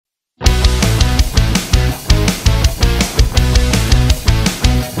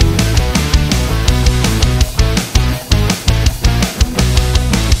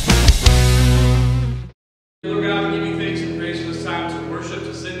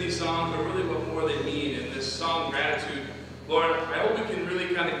song, Gratitude. Lord, I hope we can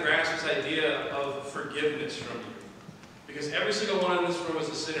really kind of grasp this idea of forgiveness from you. Because every single one in this room is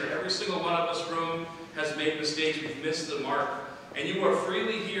a sinner. Every single one of us room has made mistakes. We've missed the mark. And you are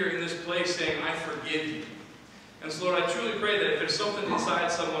freely here in this place saying, I forgive you. And so, Lord, I truly pray that if there's something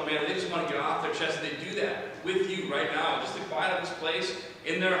inside someone, man, they just want to get off their chest, they do that with you right now. Just to quiet up this place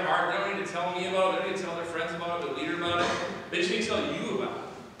in their heart. They don't need to tell me about it. They don't need to tell their friends about it, the leader about it. They just need to tell you about it.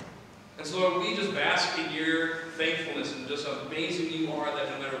 And so, Lord, we just bask in your thankfulness and just how amazing you are that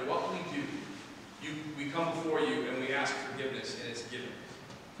no matter what we do, we come before you and we ask forgiveness, and it's given.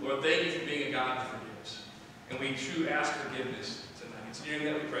 Lord, thank you for being a God who forgives. And we truly ask forgiveness tonight. It's in your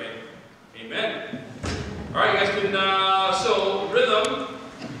name that we pray. Amen. All right, you guys can, so rhythm,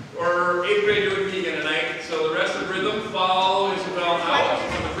 or 8th grade doing me again tonight. So the rest of rhythm, follow Isabel out.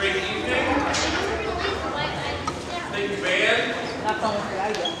 Have a great evening. Thank you, band. Not falling for you yet.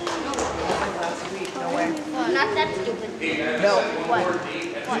 Last week, no way. Well, not that stupid. Hey, no. What?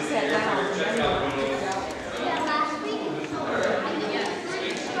 What? Set down.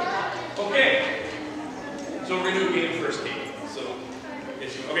 Okay. So we're going to do a game first, Kate. So,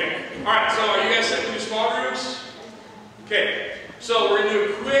 okay. All right, so are you guys set to do small groups? Okay. So we're going to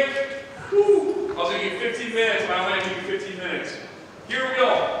do a quick, I was going to give you 15 minutes, but I'm going to give you 15 minutes. Here we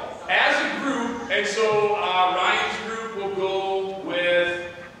go. As a group, and so Ryan's group will go with,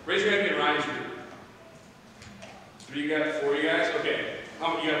 raise your hand in Ryan's group. 3 you got, 4 you guys? Okay.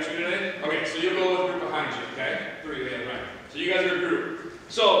 How many, you got 2 today? Okay, so you'll go with the group behind you, okay? 3, yeah, right. So you guys are a group.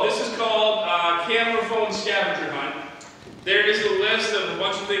 So this is called Camera Phone Scavenger Hunt. There is a list of a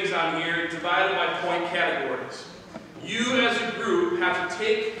bunch of things on here divided by point categories. You as a group have to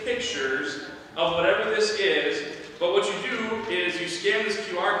take pictures of whatever this is, but what you do is you scan this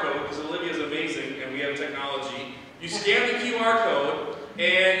QR code, because Olivia's amazing and we have technology. You scan the QR code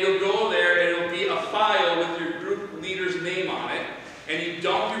and you'll go there and it'll be a file with your group leader's name on it, and you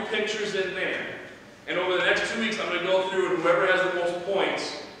dump your pictures in there. And over the next 2 weeks I'm going to go through, and whoever has the most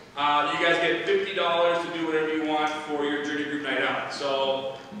points, you guys get $50 to do whatever you want for your Journey Group Night Out.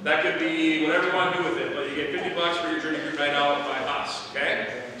 So that could be whatever you want to do with it, but you get $50 for your Journey Group Night Out by us,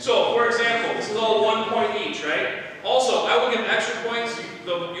 okay? So, for example, this is all 1 point each, right? Also, I will give extra points.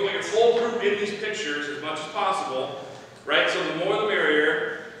 You want your full group in these pictures as much as possible, right? So the more the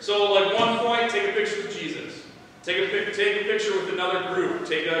merrier. So, like 1 point, take a picture with Jesus. Take a picture with another group.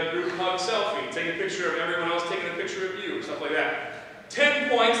 Take a group hug selfie. Take a picture of everyone else taking a picture of you, stuff like that. 10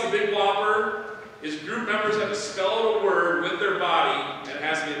 points, the big whopper, is group members have to spell out a word with their body, and it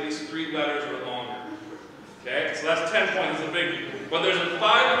has to be at least 3 letters or longer. Okay, so that's 10 points, it's a big. But there's a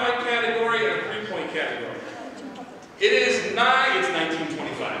 5-point category and a 3-point category. It is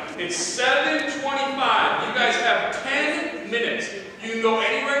 19:25. It's 7:25. You guys have 10 minutes. You can go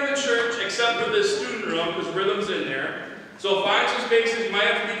anywhere in the church except for this student room, because rhythm's in there. So find some spaces. You might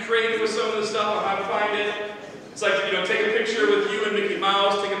have to be creative with some of the stuff on how to find it. It's like, you know, take a picture with you and Mickey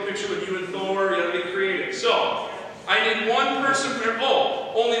Mouse, take a picture with you and Thor. You gotta be creative. So I need one person per,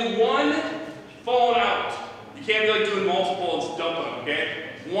 only one phone out. You can't be like doing multiple and dumping them, okay?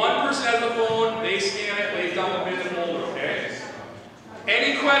 One person has the phone, they scan it, lays down the bin and hold it, okay?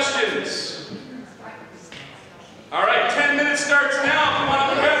 Any questions? All right, 10 minutes starts now. Come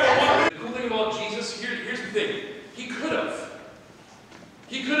on, the cool thing about Jesus, here's the thing. He could have.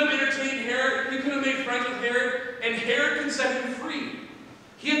 He could have entertained Herod. He could have made friends with Herod, and Herod can set him free.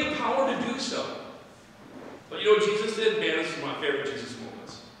 He had the power to do so. But you know what Jesus did? Man, this is my favorite Jesus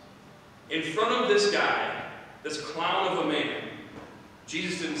moments. In front of this guy, this clown of a man,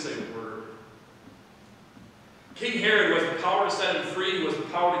 Jesus didn't say a word. King Herod was the power to set him free, he was the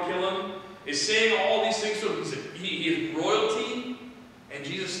power to kill him, is saying all these things to him. He is royalty, and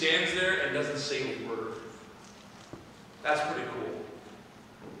Jesus stands there and doesn't say a word. That's pretty cool.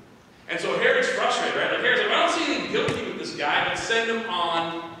 And so Herod's frustrated, right? Like Herod's like, I don't see anything guilty with this guy, but send him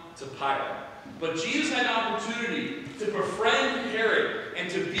on to Pilate. But Jesus had an opportunity to befriend Herod and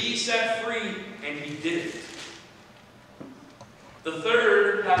to be set free, and he didn't. The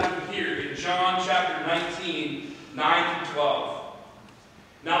third happened here in John chapter 19, 9 through 12.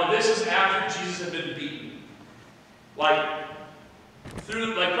 Now this is after Jesus had been beaten. Probably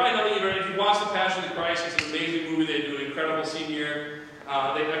not even, if you watch The Passion of the Christ, it's an amazing movie. They do an incredible scene here.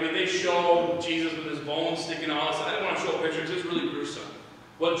 They show Jesus with his bones sticking out. I didn't want to show pictures, it's really gruesome.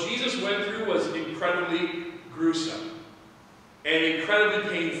 What Jesus went through was incredibly gruesome and incredibly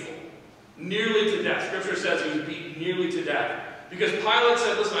painful. Nearly to death. Scripture says he was beaten nearly to death. Because Pilate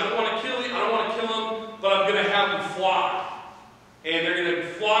said, listen, I don't want to kill you, I don't want to kill him, but I'm going to have him flogged. And they're going to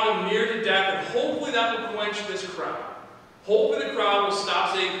flog him near to death, and hopefully that will quench this crowd. Hopefully the crowd will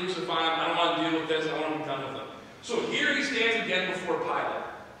stop saying crucify him, I don't want to deal with this, I want to be done with him. So here he stands again before Pilate.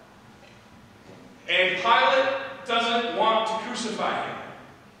 And Pilate doesn't want to crucify him.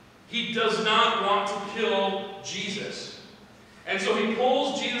 He does not want to kill Jesus. And so he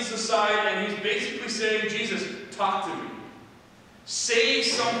pulls Jesus aside and he's basically saying, Jesus, talk to me. Say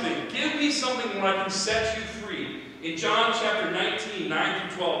something. Give me something where I can set you free. In John chapter 19, 9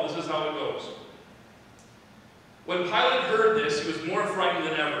 through 12, this is how it goes. When Pilate heard this, he was more frightened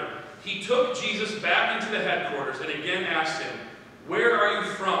than ever. He took Jesus back into the headquarters and again asked him, "Where are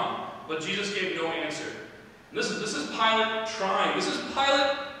you from?" But Jesus gave no answer. And this is Pilate trying. This is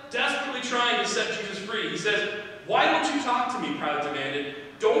Pilate desperately trying to set Jesus free. He says, "Why don't you talk to me?" Pilate demanded.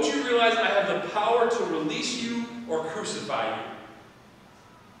 "Don't you realize I have the power to release you or crucify you?"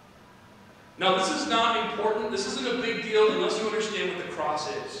 Now, this is not important. This isn't a big deal unless you understand what the cross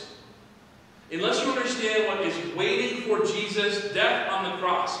is. Unless you understand what is waiting for Jesus' death on the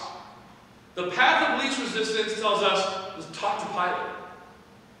cross. The path of least resistance tells us, talk to Pilate.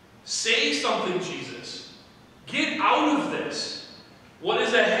 Say something, Jesus. Get out of this. What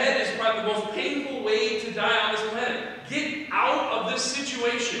is ahead is probably the most painful way to die on this planet. Get out of this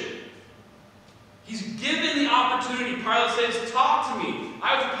situation. He's given the opportunity. Pilate says, talk to me.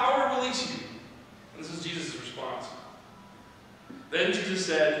 I have the power to release you. And this is Jesus' response. Then Jesus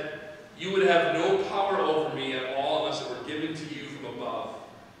said, "You would have no power over me at all unless it were given to you from above.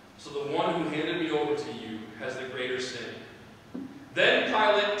 So the one who handed me over to you has the greater sin." Then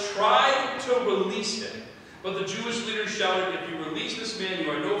Pilate tried to release him, but the Jewish leaders shouted, "If you release this man,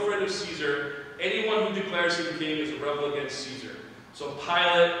 you are no friend of Caesar. Anyone who declares him king is a rebel against Caesar." So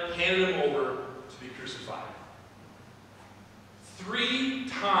Pilate handed him over to be crucified. 3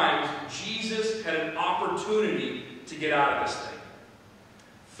 times Jesus had an opportunity to get out of this thing.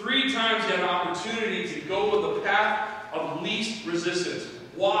 3 times he had an opportunity to go with the path of least resistance.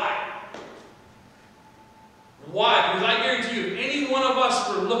 Why? Why? Because I guarantee you, if any one of us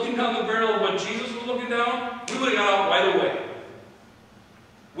were looking down the barrel of what Jesus was looking down, we would have got out right away.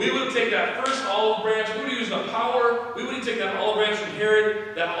 We would have taken that first olive branch, we would have used the power, we would have taken that olive branch from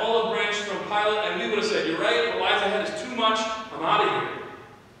Herod, that olive branch from Pilate, and we would have said, "You're right, what lies ahead is too much, I'm out of here."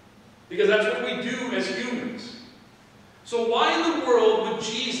 Because that's what we do as humans. So why in the world would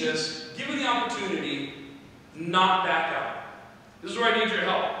Jesus, given the opportunity, not back out? This is where I need your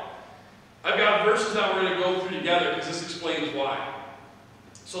help. I've got verses that we're going to go through together because this explains why.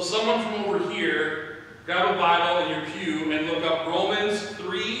 So someone from over here, grab a Bible in your pew and look up Romans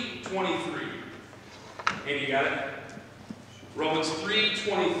 3:23. And you got it? Romans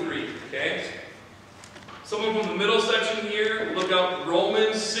 3:23, okay? Someone from the middle section here, look up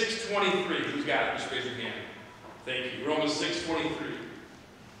Romans 6:23. Who's got it? Just raise your hand. Thank you. Romans 6:23.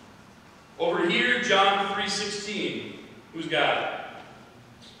 Over here, John 3:16. Who's got it?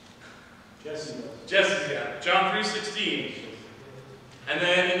 Jesse's got it. John 3:16. And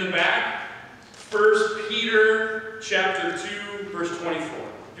then in the back, 1 Peter chapter 2, verse 24.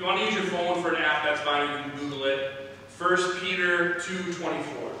 If you want to use your phone for an app, that's fine. You can Google it. 1 Peter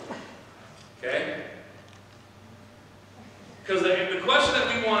 2:24. Okay? Because the question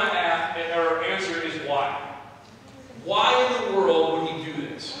that we want to ask or answer is why. Why in the world would he do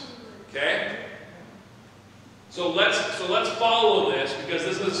this? Okay? So let's follow this because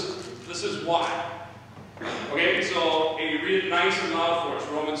this is why. Okay, so you read it nice and loud for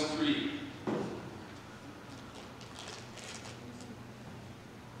us. Romans 3.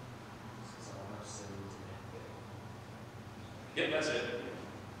 Yep, that's it.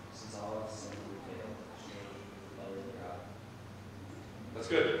 That's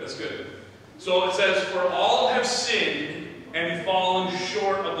good. That's good. So it says, "For all have sinned and fallen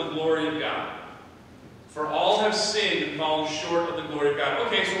short of the glory of God." For all have sinned and fallen short of the glory of God.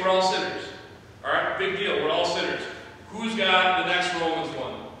 Okay, so we're all sinners. All right, big deal. We're all sinners. Who's got the next Romans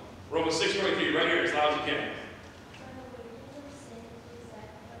one? Romans 6:23, right here, as loud as you can.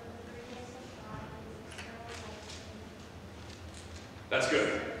 That's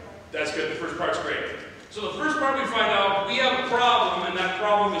good. That's good. The first part's great. So the first part we find out, we have a problem, and that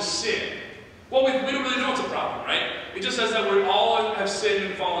problem is sin. Well, we don't really know it's a problem, right? It just says that we all have sinned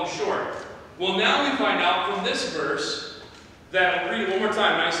and fallen short. Well, now we find out from this verse that, read it one more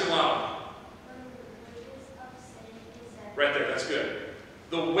time, nice and loud. Right there, that's good.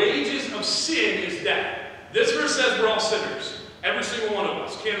 The wages of sin is death. This verse says we're all sinners. Every single one of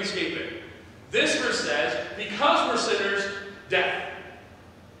us. Can't escape it. This verse says, because we're sinners, death.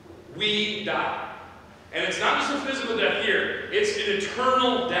 We die. And it's not just a physical death here. It's an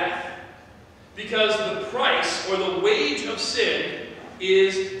eternal death. Because the price, or the wage of sin,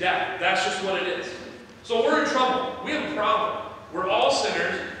 is death. That's just what it is. So we're in trouble. We have a problem. We're all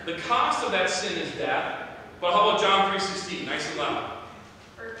sinners. The cost of that sin is death. But how about John 3:16? Nice and loud.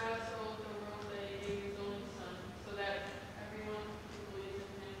 For God so loved the world that he gave his only Son, so that everyone who believes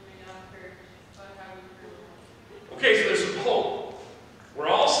in him may not perish, but have eternal life. Okay, so there's some hope. We're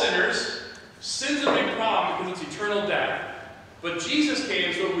all sinners. Sin's a big problem because it's eternal death. But Jesus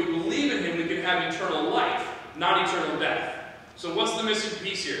came so if we believe in him, we can have eternal life, not eternal death. So what's the missing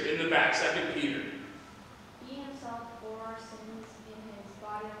piece here? In the back, 2 Peter. He himself bore our sins in his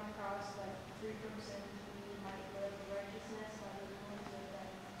body on the cross, that free from sin we might live righteousness by the wounds of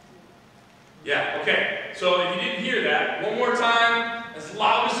death. Yeah, okay. So if you didn't hear that, one more time, as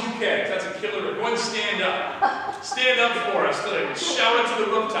loud as you can. That's a killer. Go ahead and stand up. Stand up for us. Shout it to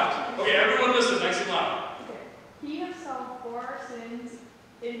the rooftops. Okay, everyone listen nice and loud. He himself bore our sins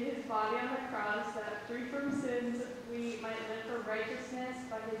in his body on the cross, that free from sins we might live for righteousness,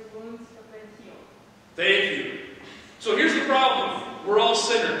 by his wounds have been healed. Thank you. So here's the problem. We're all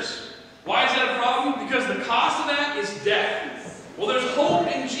sinners. Why is that a problem? Because the cost of that is death. Well, there's hope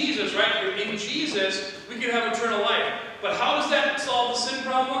in Jesus, right? In Jesus, we can have eternal life. But how does that solve the sin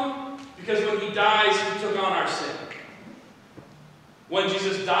problem? Because when he dies, he took on our sin. When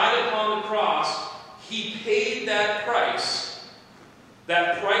Jesus died upon the cross, he paid that price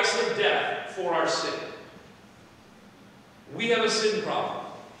of death for our sin. We have a sin problem.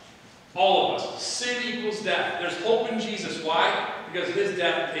 All of us. Sin equals death. There's hope in Jesus. Why? Because his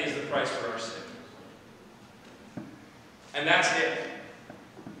death pays the price for our sin. And that's it.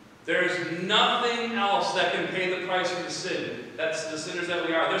 There's nothing else that can pay the price for the sin. That's the sinners that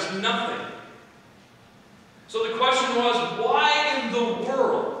we are. There's nothing. So the question was, why in the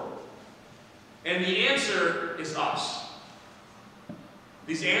world? And the answer is us.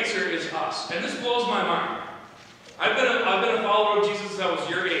 The answer is us. And this blows my mind. I've been a follower of Jesus since I was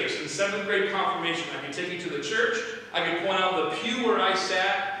your age. In 7th grade confirmation, I could take you to the church. I could point out the pew where I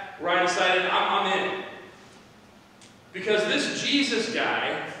sat, where I decided I'm in. Because this Jesus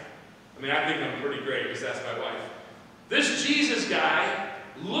guy, I think I'm pretty great because that's my wife. This Jesus guy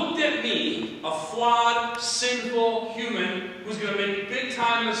looked at me, a flawed, sinful human who's going to make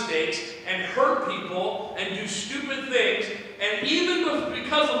big-time mistakes and hurt people and do stupid things. And even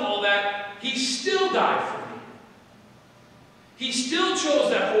because of all that, he still died for me. He still chose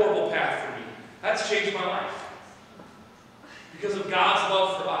that horrible path for me. That's changed my life. Because of God's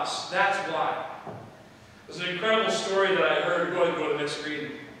love for us. That's why. There's an incredible story that I heard. Go ahead and go to the next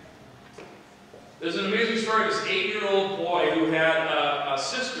screen. There's an amazing story of this 8-year-old boy who had a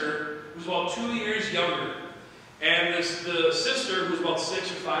sister who was about 2 years younger. And the sister, who was about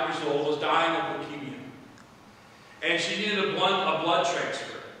 6 or 5 years old, was dying of leukemia. And she needed a blood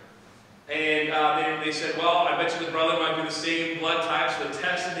transfer. And they said, well, I bet you the brother might be the same blood type. So they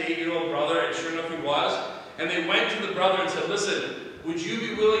tested the 8-year-old brother, and sure enough he was. And they went to the brother and said, listen, would you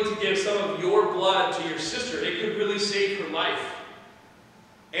be willing to give some of your blood to your sister? It could really save her life.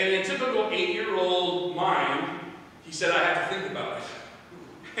 And in typical 8-year-old mind, he said, I have to think about it.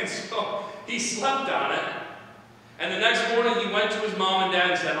 And so he slept on it. And the next morning he went to his mom and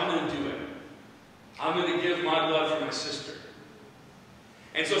dad and said, I'm going to do it. I'm going to give my blood for my sister.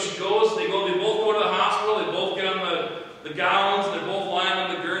 And so she goes, they both go to the hospital, they both get on the gowns, they're both lying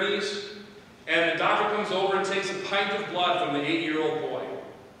on the gurneys. And the doctor comes over and takes a pint of blood from the 8-year-old boy.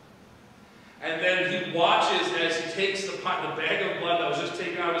 And then he watches as he takes the bag of blood that was just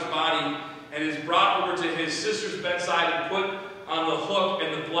taken out of his body and is brought over to his sister's bedside and put on the hook,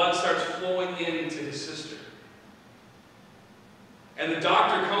 and the blood starts flowing into his sister. And the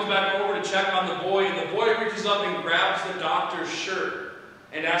doctor comes back over to check on the boy, and the boy reaches up and grabs the doctor's shirt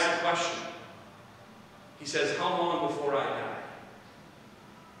and asks a question. He says, how long before I die?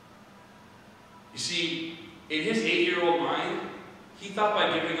 You see, in his 8-year-old mind, he thought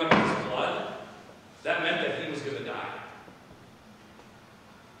by giving up his blood, that meant that he was going to die.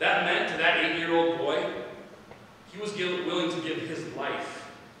 That meant to that 8-year-old boy, he was willing to give his life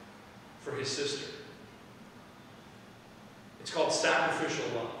for his sister. It's called sacrificial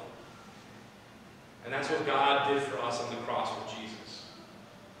love. And that's what God did for us on the cross with Jesus.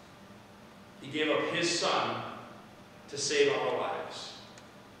 He gave up his son to save our lives.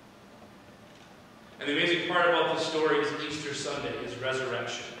 And the amazing part about this story is Easter Sunday, his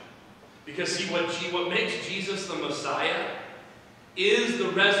resurrection. Because see, what makes Jesus the Messiah is the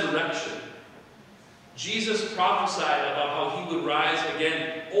resurrection. Jesus prophesied about how he would rise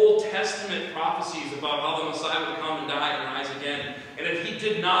again. Old Testament prophecies about how the Messiah would come and die and rise again. And if he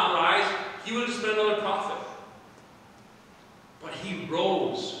did not rise, he would have just been another prophet. But he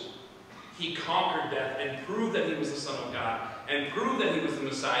rose. He conquered death and proved that he was the Son of God, and proved that he was the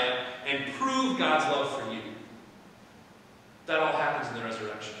Messiah, and proved God's love for you. That all happens in the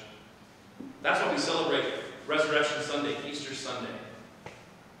resurrection. That's what we celebrate Resurrection Sunday, Easter Sunday.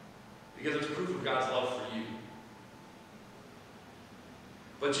 Because it's proof of God's love for you.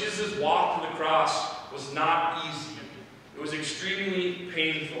 But Jesus' walk to the cross was not easy. It was extremely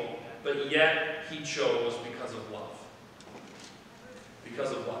painful, but yet he chose because of love.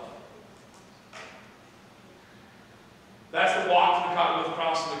 Because of love. That's the walk to the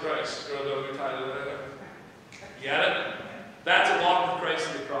cross of the Christ. You get it? That's a walk with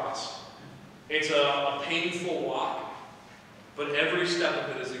Christ to the cross. It's a painful walk, but every step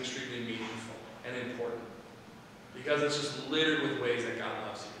of it is extremely meaningful and important. Because it's just littered with ways that God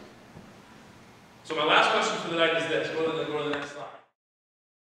loves you. So my last question for the night is this. Go to the next slide.